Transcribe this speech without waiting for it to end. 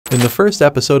In the first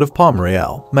episode of Palm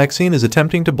Royale, Maxine is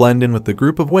attempting to blend in with the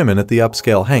group of women at the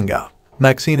upscale hangout.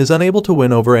 Maxine is unable to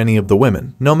win over any of the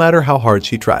women, no matter how hard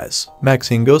she tries.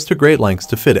 Maxine goes to great lengths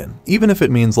to fit in, even if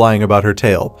it means lying about her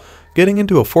tale, getting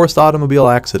into a forced automobile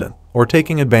accident, or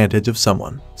taking advantage of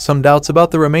someone. Some doubts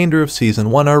about the remainder of Season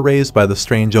 1 are raised by the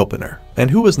strange opener. And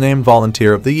who was named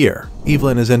Volunteer of the Year?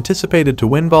 Evelyn is anticipated to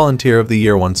win Volunteer of the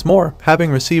Year once more,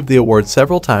 having received the award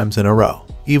several times in a row.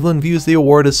 Evelyn views the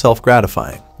award as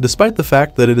self-gratifying, despite the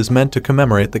fact that it is meant to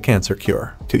commemorate the cancer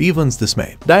cure. To Evelyn's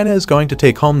dismay, Dinah is going to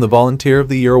take home the Volunteer of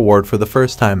the Year award for the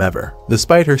first time ever.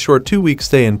 Despite her short 2-week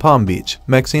stay in Palm Beach,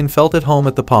 Maxine felt at home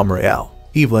at the Palm Royale.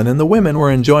 Evelyn and the women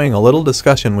were enjoying a little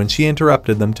discussion when she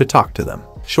interrupted them to talk to them.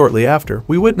 Shortly after,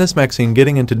 we witness Maxine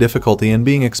getting into difficulty and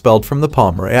being expelled from the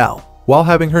Palm Royale. While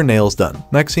having her nails done,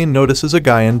 Maxine notices a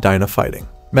guy and Dinah fighting.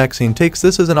 Maxine takes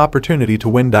this as an opportunity to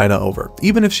win Dinah over,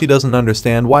 even if she doesn't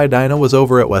understand why Dinah was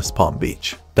over at West Palm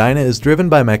Beach. Dinah is driven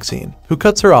by Maxine, who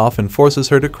cuts her off and forces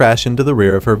her to crash into the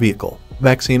rear of her vehicle.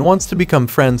 Maxine wants to become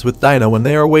friends with Dinah when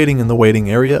they are waiting in the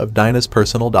waiting area of Dinah's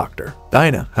personal doctor.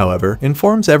 Dinah, however,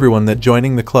 informs everyone that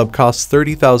joining the club costs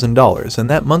 $30,000 and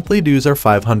that monthly dues are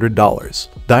 $500.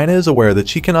 Dinah is aware that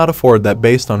she cannot afford that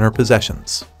based on her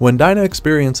possessions. When Dinah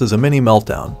experiences a mini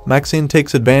meltdown, Maxine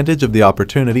takes advantage of the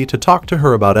opportunity to talk to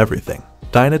her about everything.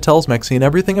 Dinah tells Maxine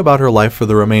everything about her life for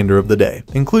the remainder of the day,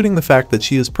 including the fact that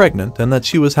she is pregnant and that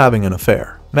she was having an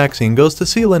affair. Maxine goes to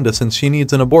see Linda since she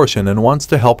needs an abortion and wants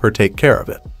to help her take care of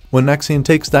it. When Maxine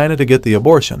takes Dinah to get the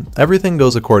abortion, everything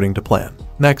goes according to plan.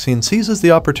 Maxine seizes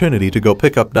the opportunity to go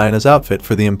pick up Dinah's outfit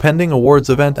for the impending awards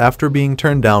event after being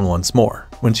turned down once more.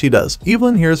 When she does,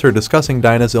 Evelyn hears her discussing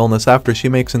Dinah's illness after she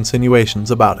makes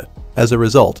insinuations about it. As a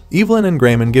result, Evelyn and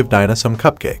Grayman give Dinah some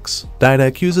cupcakes. Dinah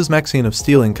accuses Maxine of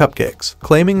stealing cupcakes,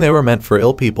 claiming they were meant for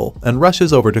ill people, and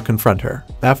rushes over to confront her.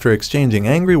 After exchanging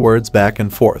angry words back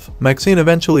and forth, Maxine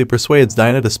eventually persuades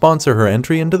Dinah to sponsor her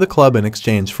entry into the club in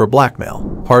exchange for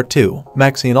blackmail. Part 2.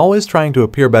 Maxine always trying to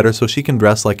appear better so she can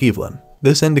dress like Evelyn.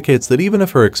 This indicates that even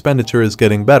if her expenditure is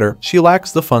getting better, she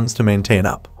lacks the funds to maintain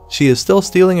up. She is still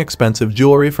stealing expensive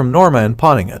jewelry from Norma and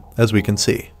pawning it, as we can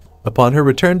see. Upon her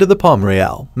return to the Palm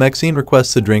Royale, Maxine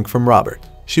requests a drink from Robert.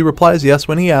 She replies yes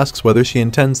when he asks whether she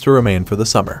intends to remain for the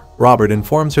summer. Robert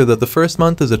informs her that the first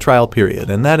month is a trial period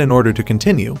and that in order to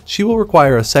continue, she will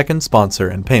require a second sponsor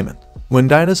and payment. When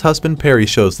Dinah's husband Perry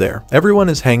shows there, everyone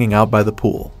is hanging out by the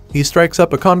pool. He strikes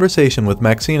up a conversation with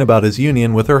Maxine about his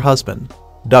union with her husband,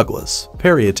 Douglas.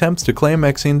 Perry attempts to claim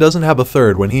Maxine doesn't have a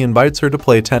third when he invites her to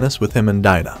play tennis with him and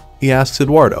Dinah. He asks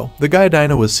Eduardo, the guy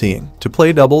Dinah was seeing, to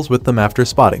play doubles with them after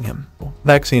spotting him.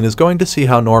 Maxine is going to see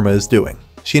how Norma is doing.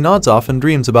 She nods off and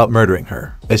dreams about murdering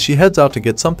her. As she heads out to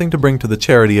get something to bring to the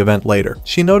charity event later,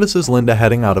 she notices Linda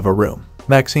heading out of a room.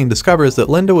 Maxine discovers that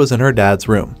Linda was in her dad's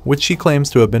room, which she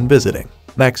claims to have been visiting.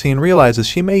 Maxine realizes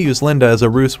she may use Linda as a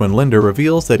ruse when Linda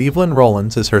reveals that Evelyn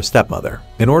Rollins is her stepmother.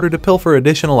 In order to pilfer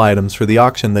additional items for the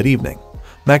auction that evening,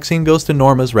 Maxine goes to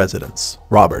Norma's residence.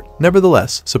 Robert,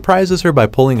 nevertheless, surprises her by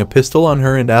pulling a pistol on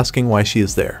her and asking why she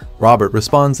is there. Robert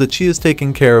responds that she is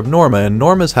taking care of Norma in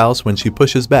Norma's house when she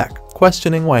pushes back,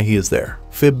 questioning why he is there.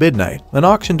 Fib Midnight, an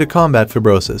auction to combat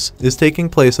fibrosis, is taking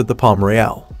place at the Palm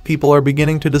Royale. People are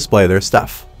beginning to display their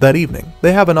stuff. That evening,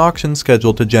 they have an auction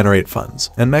scheduled to generate funds,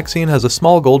 and Maxine has a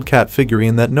small gold cat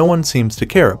figurine that no one seems to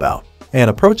care about. Anne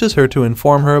approaches her to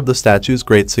inform her of the statue's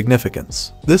great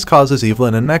significance. This causes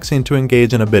Evelyn and Maxine to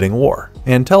engage in a bidding war.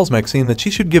 Anne tells Maxine that she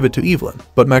should give it to Evelyn,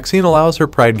 but Maxine allows her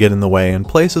pride get in the way and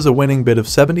places a winning bid of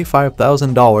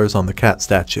 $75,000 on the cat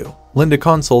statue. Linda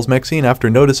consoles Maxine after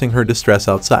noticing her distress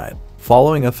outside.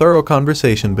 Following a thorough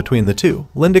conversation between the two,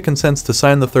 Linda consents to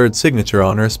sign the third signature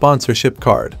on her sponsorship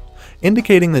card,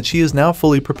 indicating that she is now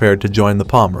fully prepared to join the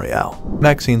Palm Royale.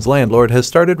 Maxine's landlord has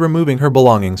started removing her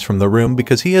belongings from the room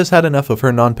because he has had enough of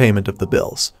her non-payment of the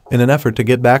bills. In an effort to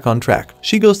get back on track,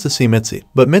 she goes to see Mitzi,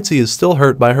 but Mitzi is still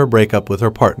hurt by her breakup with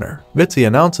her partner. Mitzi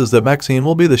announces that Maxine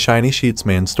will be the Shiny Sheet's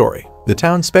main story. The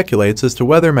town speculates as to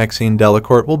whether Maxine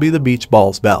Delacourt will be the beach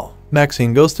ball's belle.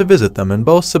 Maxine goes to visit them and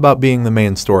boasts about being the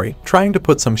main story, trying to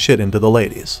put some shit into the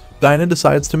ladies. Dinah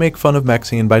decides to make fun of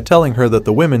Maxine by telling her that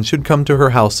the women should come to her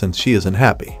house since she isn't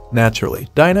happy. Naturally,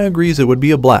 Dinah agrees it would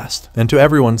be a blast, and to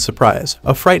everyone's surprise,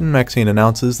 a frightened Maxine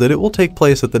announces that it will take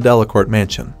place at the Delacourt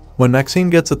mansion. When Maxine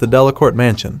gets at the Delacourt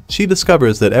mansion, she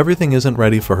discovers that everything isn't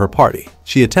ready for her party.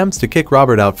 She attempts to kick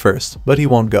Robert out first, but he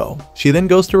won't go. She then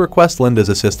goes to request Linda's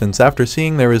assistance after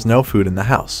seeing there is no food in the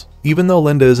house. Even though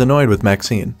Linda is annoyed with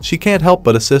Maxine, she can't help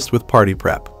but assist with party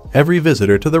prep. Every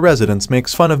visitor to the residence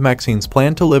makes fun of Maxine's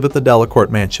plan to live at the Delacourt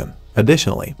mansion.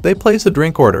 Additionally, they place a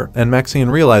drink order, and Maxine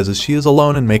realizes she is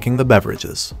alone in making the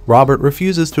beverages. Robert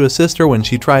refuses to assist her when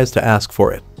she tries to ask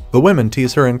for it. The women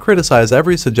tease her and criticize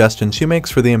every suggestion she makes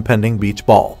for the impending beach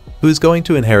ball. Who is going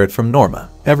to inherit from Norma?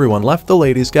 Everyone left the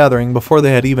ladies' gathering before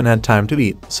they had even had time to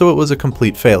eat, so it was a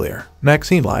complete failure.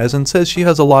 Maxine lies and says she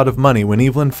has a lot of money when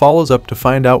Evelyn follows up to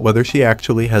find out whether she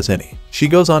actually has any. She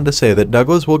goes on to say that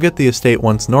Douglas will get the estate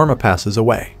once Norma passes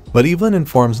away. But Evelyn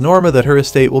informs Norma that her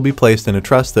estate will be placed in a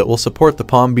trust that will support the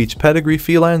Palm Beach Pedigree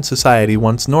Feline Society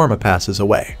once Norma passes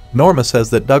away. Norma says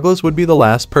that Douglas would be the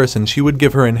last person she would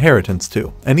give her inheritance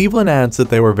to, and Evelyn adds that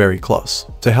they were very close.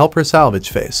 To help her salvage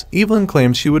face, Evelyn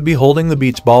claims she would be holding the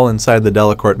beach ball inside the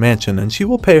Delacourt mansion and she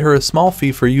will pay her a small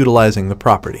fee for utilizing the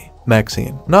property.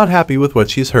 Maxine, not happy with what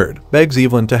she's heard, begs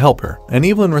Evelyn to help her, and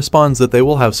Evelyn responds that they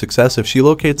will have success if she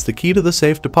locates the key to the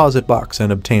safe deposit box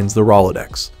and obtains the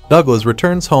Rolodex. Douglas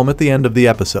returns home at the end of the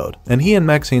episode, and he and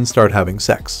Maxine start having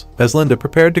sex. As Linda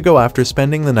prepared to go after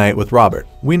spending the night with Robert,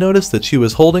 we noticed that she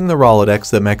was holding the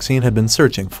Rolodex that Maxine had been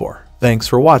searching for. Thanks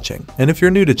for watching, and if you're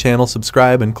new to channel,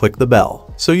 subscribe and click the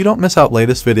bell, so you don't miss out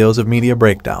latest videos of Media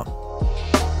Breakdown.